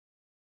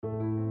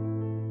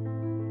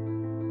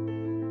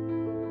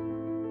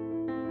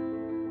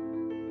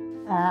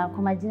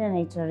Kwa majina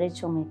naitwa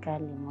Rachael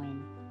Mwikali.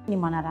 Ni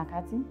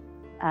mwanaharakati,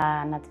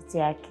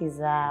 natetea haki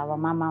za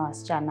wamama,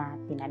 wasichana,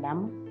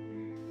 binadamu.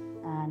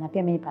 Na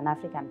pia mimi ni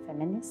African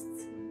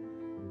Feminist.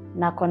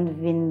 Na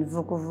Convenor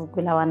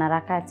vuguvugu la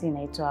wanaharakati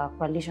inaitwa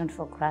Coalition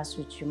for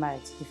Grassroots Human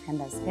Rights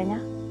Defenders Kenya.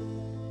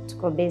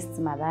 Tuko based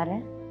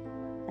Mathare.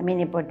 Na mimi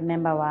ni board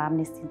member wa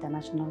Amnesty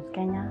International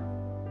Kenya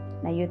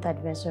na Youth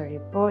Advisory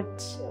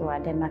Report wa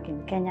Denmark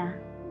in Kenya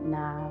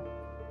na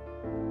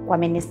kwa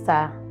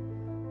minister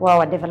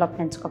wa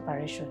development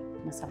cooperation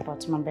na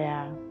support mambo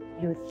ya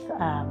youth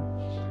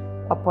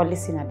kwa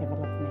policy na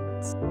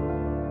development.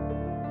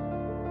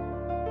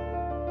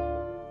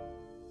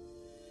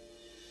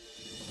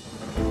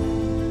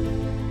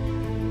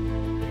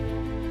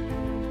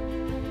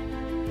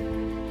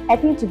 I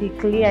think to be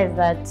clear is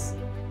that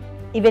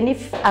even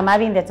if I'm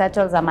having the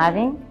titles I'm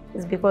having,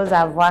 it's because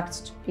I've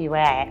worked to be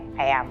where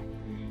I am.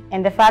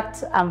 And the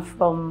fact I'm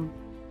from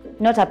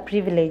not a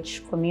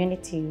privileged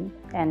community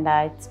and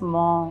it's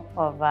more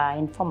of an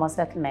informal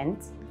settlement,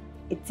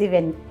 it's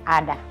even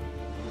harder.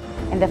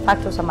 And the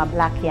fact also I'm a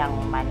black young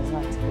woman is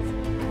not easy.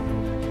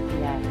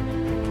 Yeah.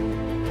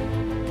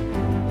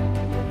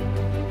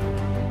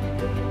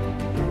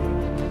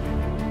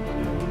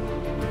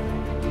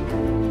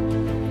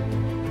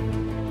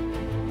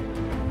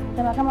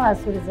 Kama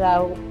asili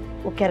za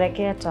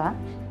ukereketwa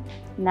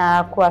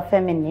na kuwa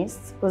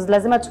feminist,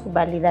 lazima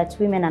tukubali that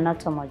women are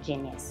not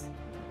homogeneous.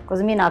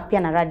 Because mimi na pia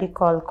na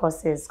radical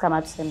causes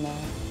kama tuseme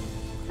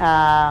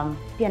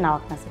pia na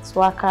work na sex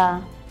worker,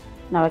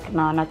 na work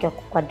na wanawake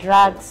kwa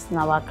drugs,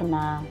 na work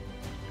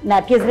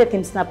na pia zile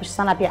themes na push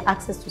sana pia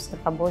access to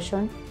self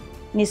abortion.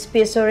 Ni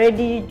space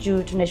already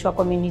juu tunashwa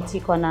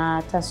community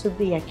kuna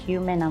tasubi ya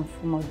kiume na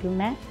mfumo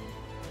dume.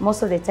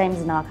 Most of the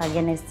times na work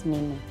against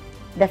mimi.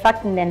 The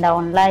fact nenda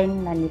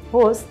online na ni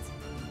post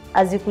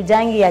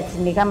azikujangi ati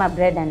ni kama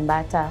bread and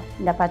butter,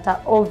 ndapata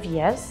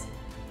obvious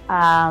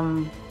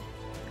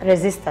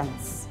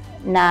resistance.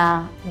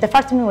 Na the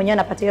fact mimi mwenyewe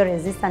napata hiyo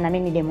resistance na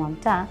mimi demo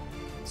mtaa,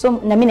 so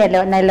na mimi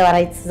naelewa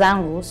rights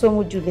zangu, so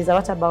mujiuliza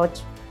what about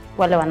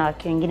wale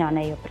wanawake wengine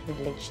wana hiyo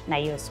privilege na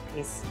hiyo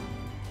space.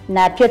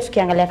 Na pia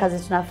tukiangalia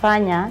kazi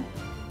tunafanya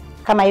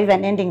kama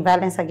even ending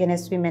violence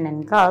against women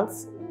and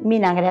girls, mimi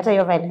naangalia hata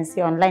hiyo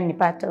violence online ni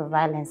part of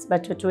violence,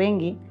 but watu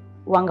wengi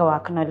wanga wa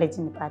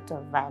acknowledge ni part of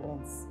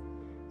violence.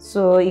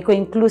 So iko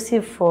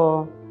inclusive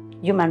for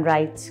human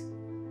rights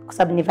kwa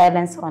sababu ni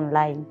violence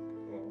online.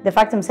 The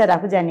fact msada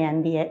kuja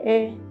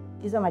niambie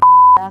hizo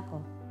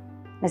yako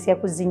nasikia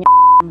kuzinya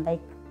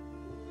like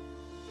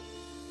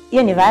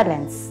hiyo ni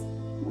violence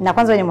na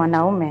kwanza ni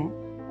mwanaume,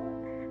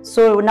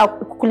 so na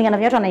kulingana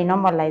na watu wana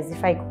normalize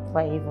ifai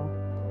kwa hivyo.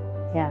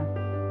 Yeah.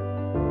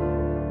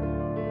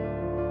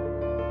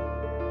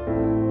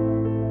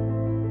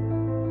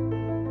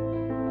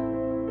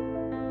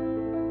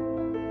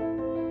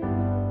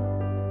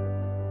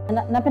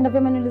 Napenda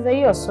pia maniuliza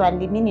hiyo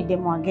swali mimi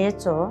demo wa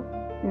ghetto.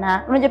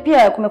 Na unajua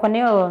pia kumekuwa na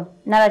hiyo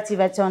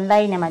narrative at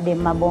online ya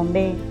mademu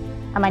mabombe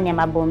ama ni ya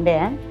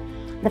mabombe.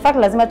 The fact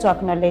lazima tu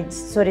acknowledge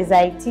stories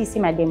za IT si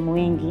mademu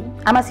wengi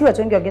ama si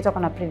watu wengi wa ghetto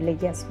kuna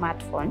privilege ya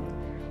smartphone,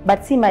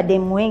 but si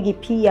mademu wengi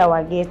pia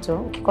wa ghetto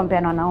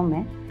ukikompare na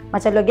wanaume.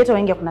 Machali wa ghetto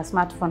wengi kuna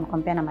smartphone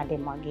compare na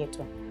mademu wa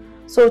ghetto.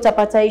 So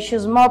utapata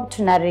issues mob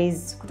tuna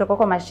raise kutoka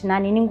kwa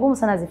mashinani ni ngumu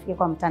sana zifike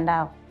kwa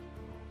mtandao.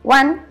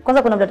 One,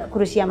 kwanza kuna mtu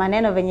atakurushia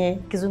maneno venye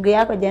kizungu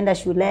yako jaenda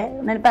shule,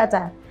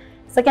 unanipata?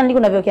 Secondly,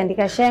 kuna vile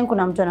ukiandika sheng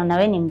kuna mtu anaona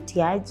wewe ni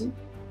mtiaji.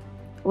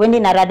 Wewe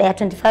na rada ya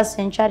 21st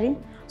century.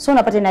 So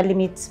unapata ina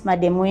limit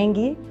mademu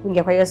wengi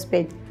kuingia kwa hiyo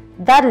space.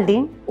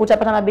 Thirdly,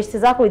 utapata mabeshti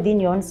zako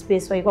within your own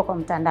space wako kwa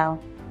mtandao.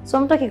 So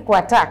mtu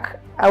akikuattack,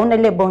 hauna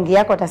ile bongi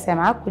yako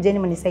utasema kujeni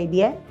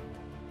mnisaidie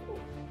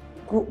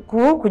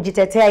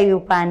kujitetea hiyo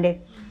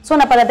upande. So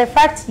unapata the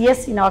fact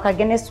yes ina work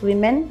against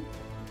women,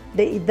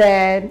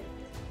 the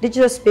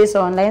digital space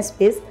or online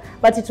space,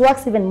 but it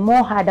works even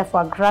more harder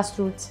for a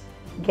grassroots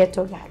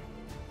ghetto girl.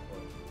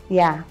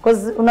 Yeah,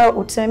 because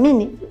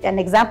utuseme an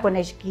example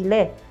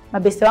naishikile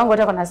mabeste wangu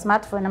wote kuna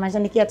smartphone na maisha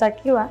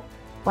nikiatakiwa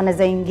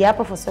wanaweza ingia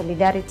hapo for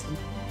solidarity,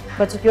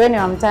 but ukiweni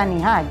wa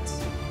mtani hard.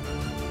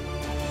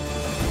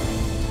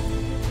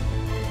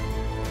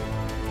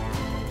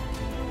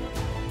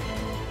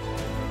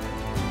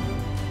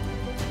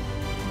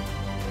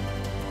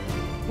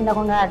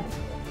 Inakonga hard.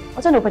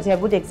 Wacha nikupatie a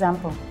good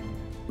example.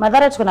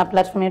 Mathare tuko na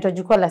platform yetu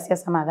jukwaa la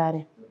siasa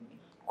Mathare.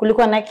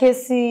 Kulikuwa na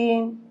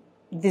kesi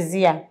this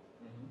year.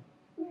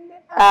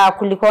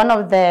 Kulikuwa one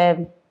of the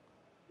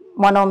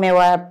mwanaume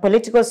wa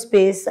political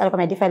space alikuwa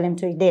amedefile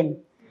mtu Eden.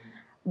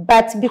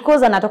 But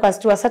because anatoka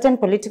to a certain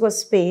political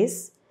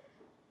space,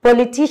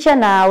 politician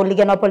na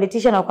uligano wa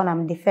politician wako na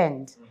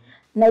mdefend.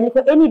 Na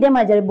ilikuwa any dem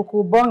ajaribu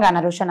kubonga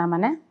anarusha na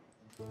maneno.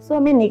 So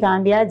mimi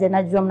nikaambiaje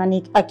najua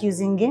mnani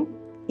accusing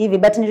hivi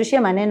but nirushie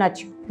maneno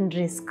at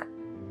risk.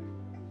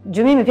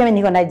 Juu mimi pia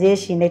niko na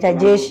jeshi, ndaita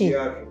jeshi.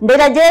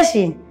 Ndaita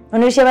jeshi.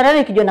 Unarushia maneno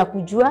ikijua na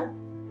kujua.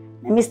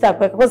 Na Mr.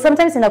 Kweka. Because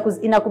sometimes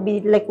inakubi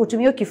like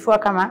utumio kifua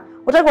kama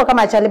utakuwa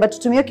kama chali but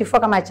utumio kifua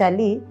kama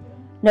chali,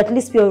 at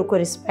least pia uko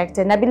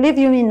respected. And I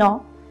believe you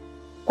know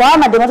Kwa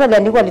mademo yote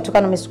aliandikwa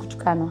alitukana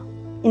msikutukana.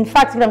 In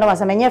fact ile ndo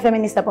wasema nyewe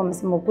feminist hapo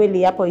msemo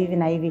kweli hapo hivi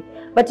na hivi.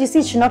 But you see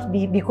it should not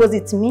be because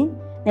it's me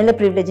na ile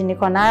privilege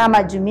niko nayo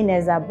ama jumi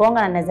naweza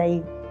bonga na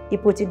naweza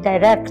put it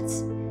direct.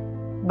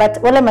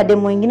 But wale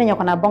mademo wengine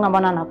nyoko na bonga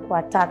mbona anakuwa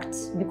attacked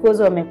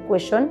because wame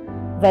question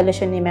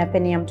violation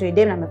imepenia mtu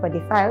idem na amekuwa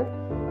defiled.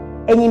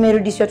 And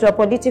imerudishwa to a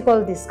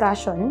political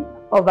discussion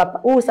of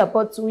who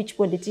supports which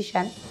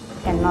politician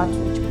and not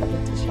which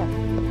politician.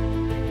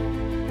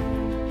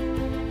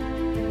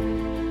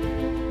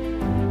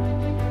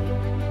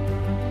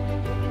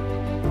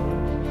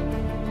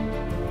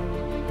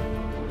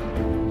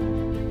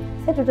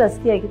 Sasa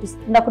tutasikia kitu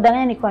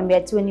nakudanganya nikwambia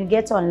ati when you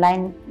get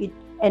online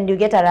and you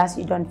get harassed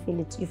you don't feel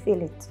it, you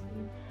feel it.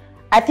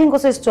 I think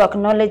also is to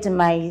acknowledge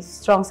my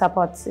strong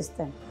support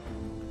system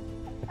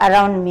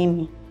around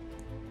Mimi.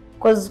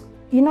 Because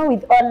you know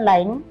with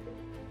online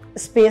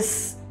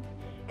space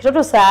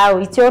kitoto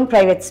sahau it's your own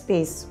private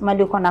space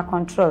mali uko na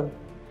control.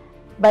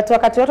 But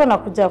wakati watu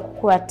wanakuja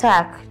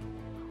kuattack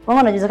wao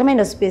wanajiza kama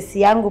ina space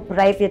yangu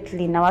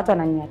privately na watu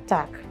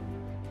wananiattack.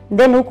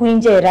 Then huku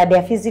nje rada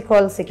ya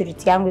physical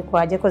security yangu iko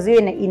aje because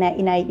hiyo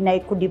ina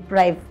could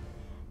deprive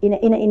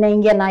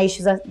inaingia na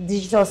issues za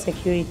digital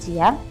security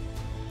ya.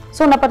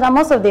 So unapata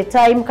most of the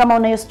time kama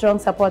una strong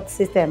support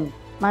system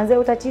manze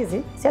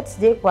utachizi si ati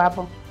sije kwa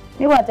hapo.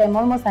 Mimi kwa time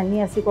almost a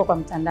year siko kwa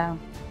mtandao.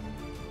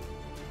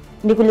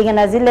 Ni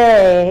kulingana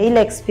zile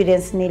ile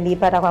experience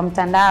nilipata kwa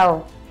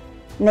mtandao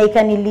na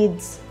ikani lead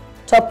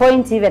to a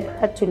point even I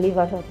had to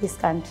leave out of this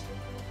country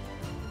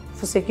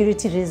for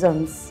security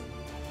reasons.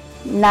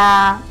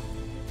 Na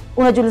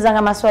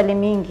unajulizanga maswali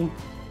mingi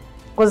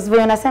because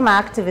when unasema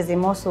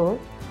activism also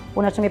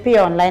unatumia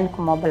pia online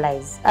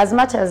kumobilize as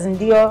much as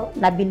ndio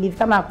na believe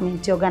kama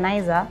community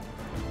organizer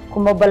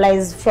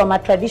kumobilize from a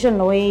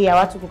traditional way ya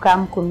watu kukaa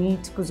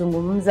mkumit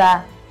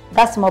kuzungumza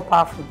that's more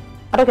powerful.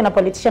 Hata kuna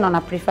politician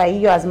wana prefer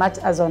hiyo as much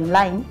as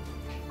online.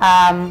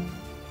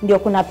 Ndio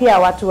kuna pia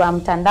watu wa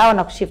mtandao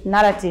na kushift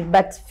narrative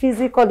but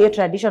physical hiyo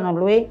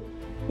traditional way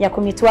ya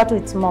kumit watu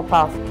it's more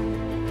powerful.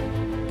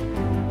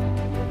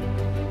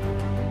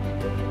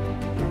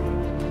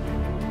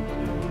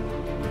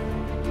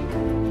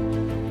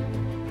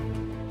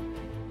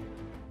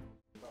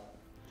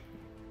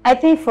 I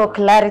think for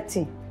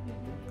clarity,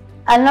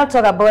 I'll not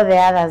talk about the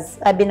others.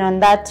 I've been on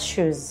that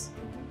shoes.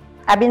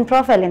 I've been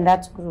profiled in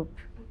that group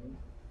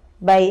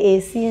by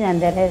AC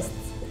and the rest.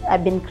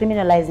 I've been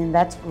criminalized in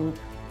that group.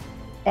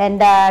 And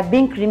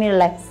being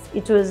criminalized,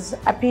 it was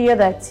a period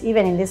that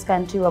even in this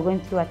country we're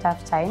going through a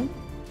tough time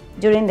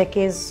during the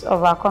case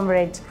of our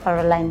comrade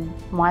Caroline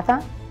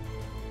Mathare.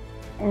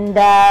 And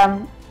I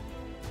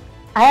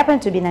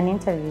happened to be in an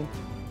interview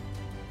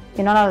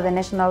in one of the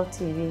national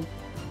TV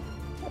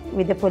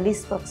with the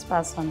police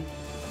spokesperson.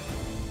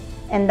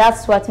 And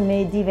that's what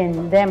made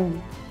even them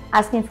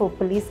asking for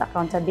police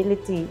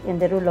accountability in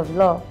the rule of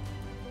law.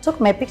 Took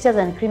my pictures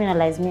and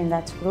criminalized me in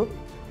that group.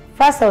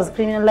 First, I was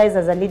criminalized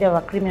as a leader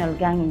of a criminal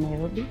gang in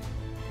Nairobi.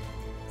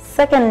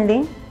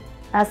 Secondly,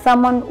 as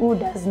someone who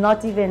does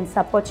not even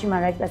support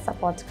human rights but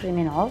support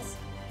criminals.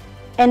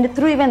 And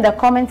through even the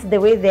comments, the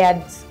way they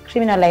had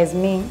criminalized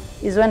me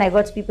is when I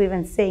got people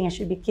even saying I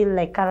should be killed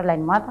like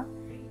Caroline Mathare.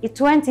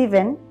 It went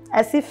even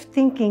as if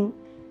thinking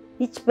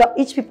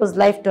each people's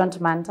life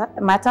don't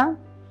matter,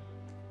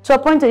 to a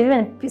point of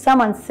even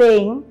someone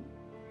saying,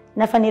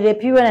 nafani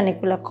repiwe na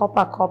nikula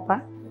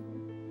kopa.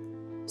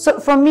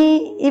 So for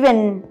me,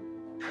 even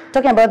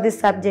talking about this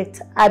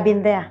subject, I've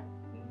been there.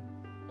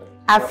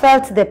 I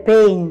felt the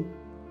pain.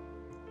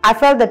 I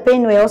felt the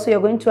pain where also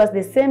you're going to ask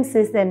the same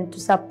system to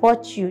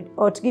support you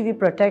or to give you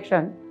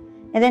protection,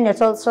 and then you're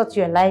told sort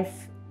your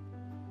life.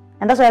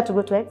 And that's why I had to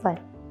go to exile.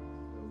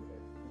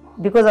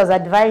 Because I was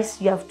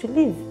advised you have to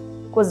leave.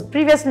 Because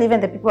previously, even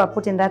the people who were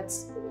put in that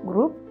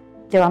group,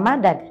 they were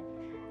murdered.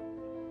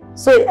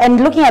 So, and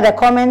looking at the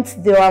comments,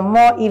 there were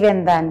more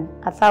even than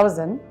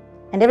 1,000,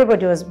 and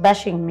everybody was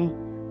bashing me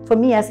for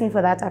me asking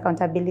for that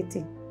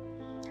accountability.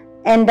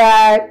 And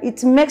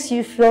it makes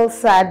you feel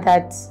sad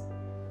that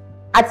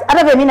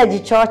out of a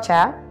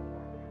minajichocha,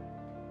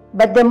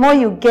 but the more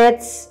you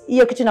get,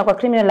 hiyo kitu inakuwa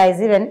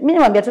criminalize even. Mimi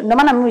niwaambia tu, ndio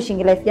maana mimi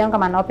ushingi life yangu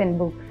kama an open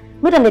book.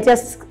 Mimi nitaletea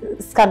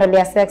scandal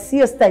ya sex,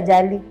 hiyo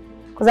sitajali.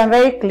 Because I'm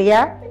very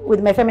clear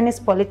with my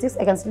feminist politics,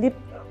 I can sleep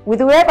with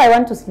whoever I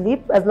want to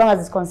sleep as long as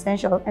it's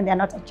consensual and they are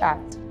not a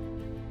child.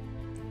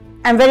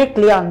 I'm very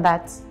clear on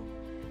that.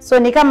 So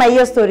ni kama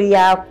hiyo story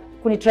ya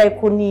kunitry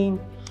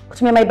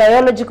kutumia my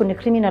biology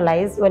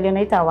kunicriminalize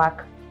walionaita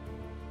work.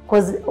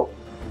 Because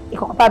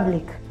iko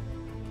public.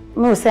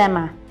 Mimi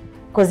usema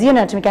because hiyo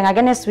inatumika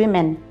against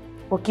women.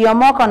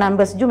 Ukiomoka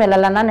unaambiwa sijui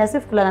umelala nani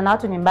asif kulala na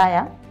watu ni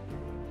mbaya.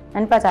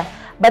 Nanipata.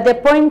 But the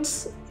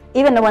point,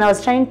 even when I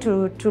was trying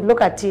to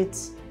look at it,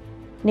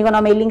 niko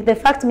na link the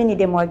fact mimi ni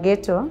demo wa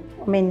ghetto,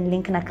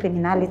 link na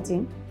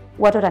criminality,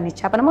 watu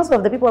watanichapa. And most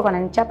of the people who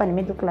wananichapa ni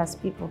middle class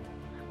people.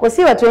 Kwa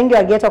si watu wengi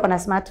wa ghetto wako na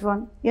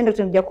smartphone, hiyo ndio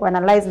tunajua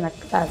kuanalyze na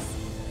class.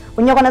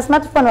 Wenye wako na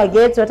smartphone wa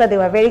ghetto hata they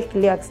were very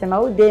clear wakisema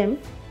who them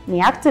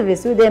ni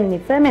activist, who them ni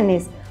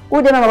feminist,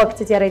 who them wako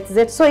kutetea rights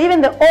zetu. So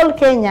even the all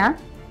Kenya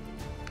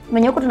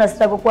wenye huko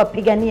tunasitaka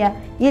kuwapigania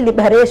hii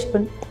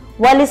liberation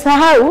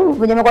walisahau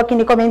wenye wamekuwa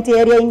kini comment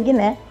area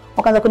nyingine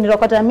wakaanza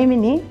kunirokota mimi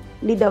ni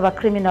leader of a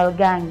criminal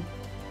gang.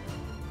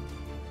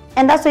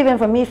 And that's even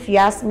for me, if you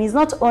ask me, it's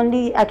not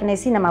only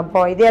Akinesi and my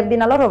boy. There have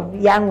been a lot of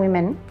young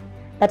women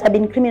that have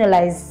been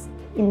criminalized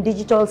in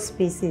digital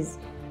spaces.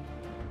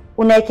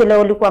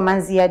 Unaekelewa ulikuwa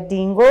manzi ya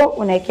dingo,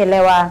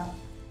 unaekelewa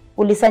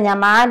ulisanya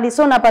mahali,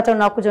 so unapata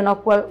unakuja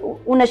unakuwa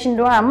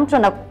unashindwa mtu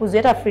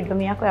anakukuzuia hata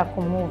freedom yako ya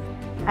kumove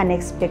and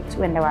expect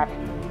uende wapi.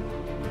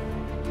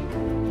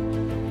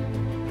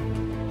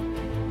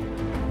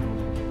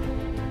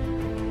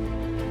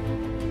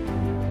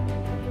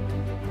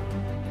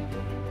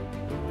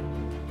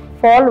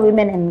 For all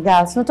women and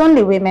girls, not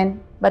only women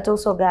but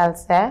also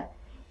girls,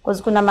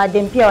 because kuna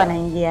madem pia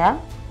wanaingia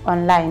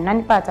online.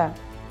 Nanipata.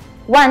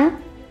 One,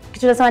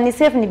 kitu nasema ni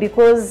safe ni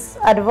because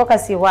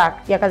advocacy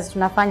work ya kazi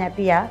tunafanya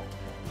pia.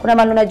 Kuna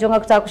mahali unajonga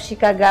kutaka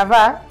kushika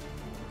gava,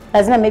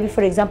 lazima maybe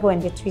for example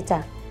when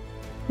Twitter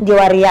ndio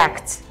wa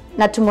react.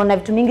 Na tumeona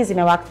vitu mingi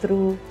zime work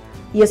through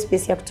hiyo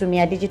space ya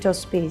kutumia digital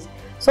space.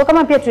 So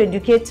kama pia to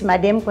educate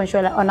madem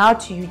on how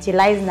to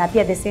utilize na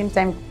pia at the same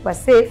time kwa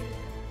safe,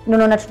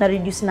 unaona tuna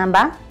reduce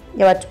number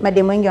ya watu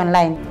madem wengi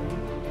online.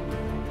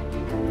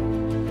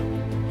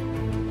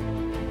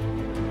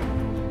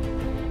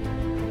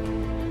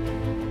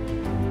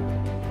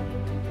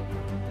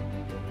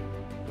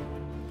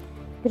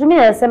 Kitu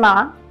mimi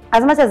nasema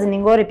as much as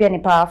Ningori pia ni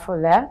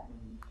powerful,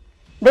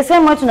 the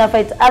same way tuna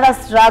fight other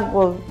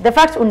struggle, the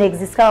fact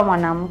exist kama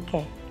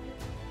mwanamke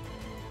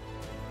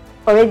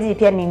already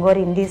pia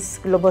Ningori in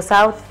this global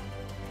south,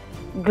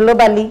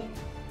 globally,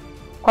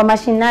 kwa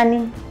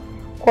mashinani,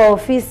 kwa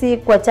ofisi,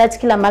 kwa church,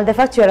 kila mahali. The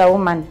fact you are a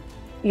woman,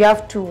 you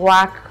have to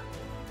work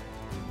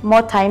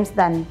more times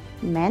than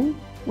men,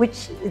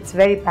 which it's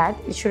very bad.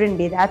 It shouldn't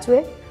be that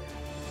way.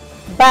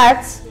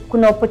 But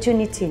kuna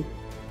opportunity.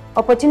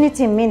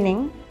 Opportunity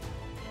meaning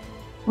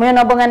mwenye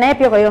unabonga naye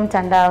pia kwa hiyo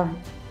mtandao.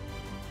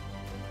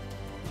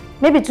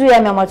 Maybe tu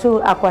ameamua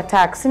tu akwa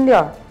tax,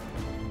 ndio?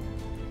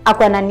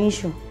 Akwa na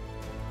issue.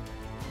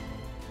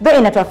 Though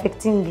inatu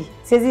affectingi.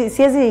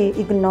 Siwezi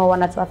ignore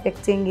wanatu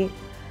affectingi.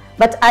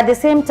 But at the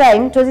same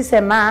time, tuwezi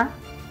sema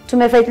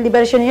tumefight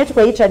liberation yetu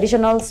kwa hii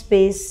traditional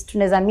space,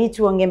 tunaweza meet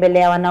uonge mbele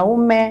ya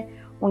wanaume,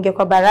 unge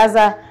kwa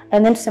baraza,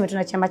 and then tuseme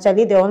tunachama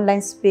chali the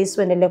online space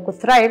uendelee ku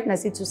thrive na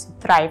si tusi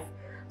thrive.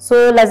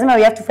 So lazima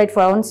we have to fight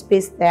for our own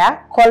space there,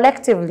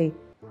 collectively,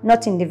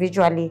 not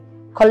individually.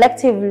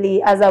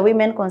 Collectively, as a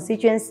women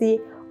constituency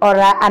or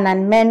an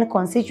unmen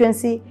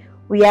constituency,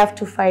 we have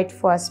to fight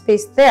for a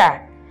space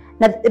there.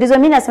 Now, the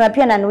reason I say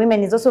pia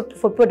non-women is also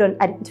for people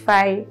don't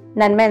identify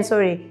non-men,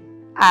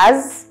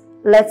 as,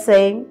 let's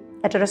say,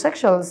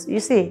 heterosexuals. You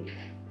see,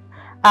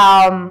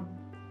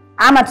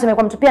 ama tuseme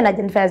kwa mtu pia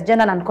identify as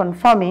gender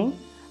non-conforming,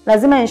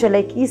 lazima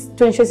ensure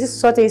to ensure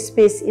this sort of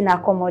space in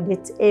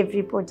accommodate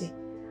everybody.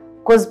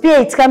 Because pia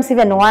it comes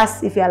even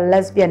worse if you are a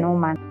lesbian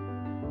woman.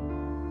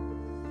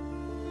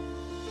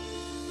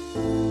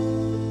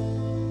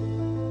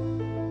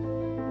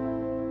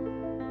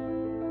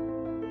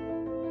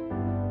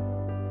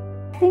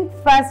 I think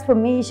first for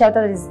me, shout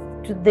out is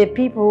to the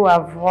people who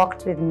have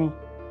worked with me.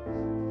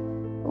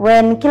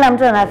 When kila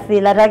mtu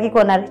anafeel hataki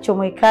kuwa na Rachael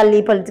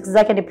Mwikali, politics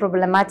zake ni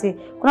problematic,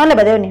 kuna wale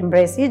baadaye ni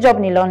embrace. Hii job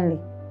ni lonely.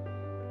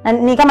 Na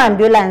ni kama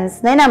ambulance,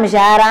 na ina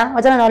mshahara,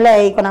 wachana na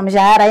wale iko na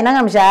mshahara,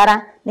 inanga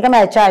mshahara, ni kama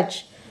ya church.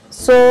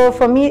 So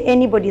for me,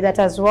 anybody that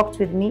has worked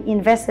with me,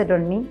 invested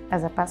on me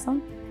as a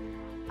person,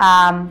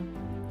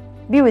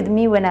 be with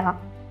me when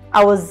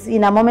I was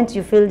in a moment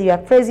you feel you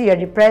are crazy, you are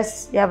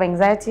depressed, you have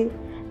anxiety,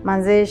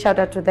 manze, shout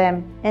out to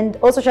them. And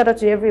also shout out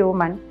to every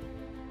woman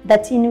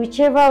that in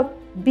whichever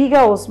bigger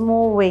or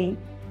small way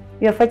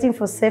you are fighting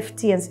for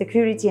safety and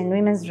security and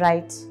women's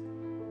rights,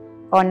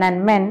 or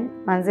non-men,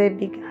 manze,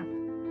 big up.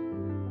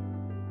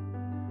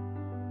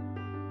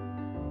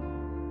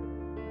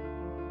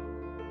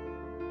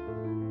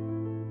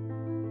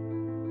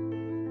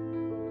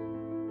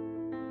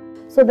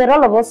 So the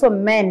role of also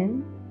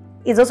men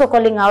is also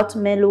calling out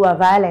men who are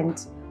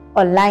violent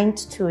or lied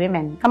to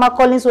women. Kama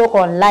Collins wako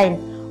online,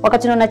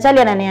 wakati nona chali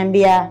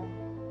ananiambia,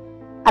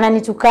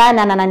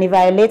 ananitukana na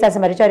ananiviolate,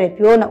 asema Richard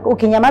Epio,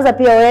 ukinyamaza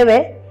pia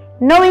wewe,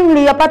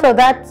 knowingly you're part of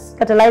that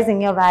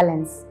catalyzing your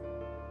violence.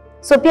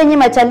 So pia nyinyi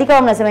machali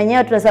kama mnasema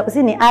wenyewe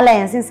tunasema ni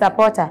alliance in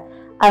supporter,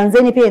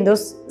 anzeni pia in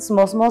those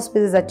small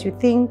spaces that you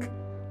think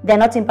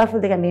they're not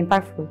impactful, they can be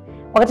impactful.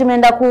 Wakati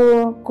mnaenda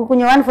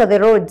kukunywa one for the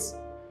roads,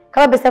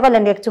 kama best yako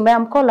ndio kutumbea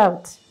call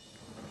out.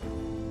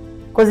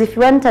 Because if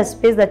you want a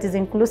space that is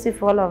inclusive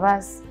for all of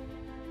us,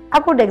 a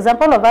good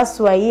example of us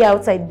who are here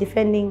outside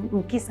defending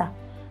Mkisa,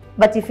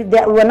 but if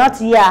we're not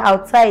here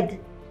outside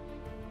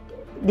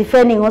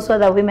defending also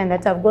the women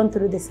that have gone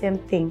through the same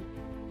thing.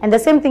 And the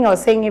same thing I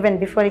was saying even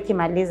before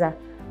Ikimaliza,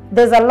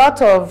 there's a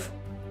lot of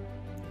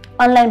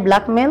online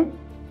blackmail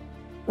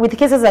with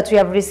cases that we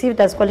have received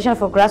as Coalition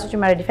for Grassroots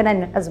Human Rights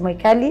Defenders as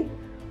Mwikali,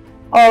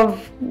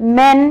 of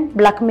men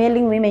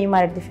blackmailing women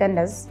human rights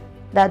defenders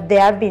that they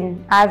have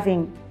been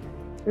having,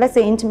 let's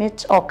say,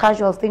 intimate or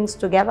casual things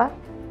together.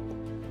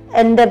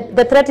 And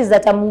the threat is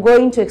that I'm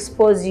going to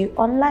expose you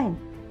online.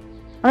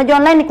 Unajua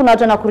online kuna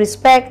watu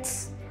wanakurespect,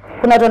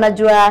 kuna watu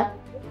wanajua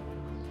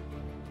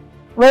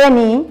wewe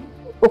ni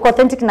uko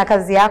authentic na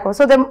kazi yako.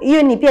 So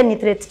hiyo ni pia ni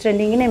threat trend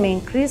nyingine ime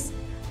increase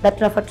that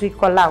tunafaa to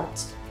call out.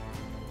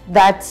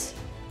 That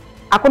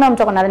hakuna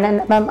mtu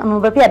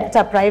akona pia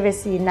data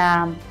privacy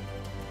na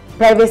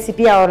privacy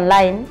pia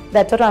online,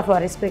 that watu wanafaa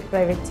respect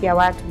privacy ya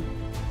watu.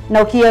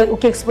 Na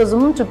ukiexpose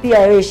mtu pia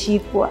wewe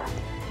shikwa.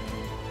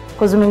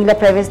 Kuzungumzia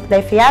private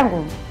life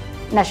yangu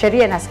na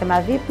sheria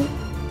inasema vipi?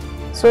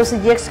 So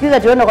usiji excuse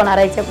ati wewe uko na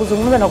right ya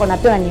kuzungumza na uko na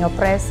pia ni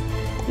oppress.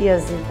 Hiyo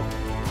zi.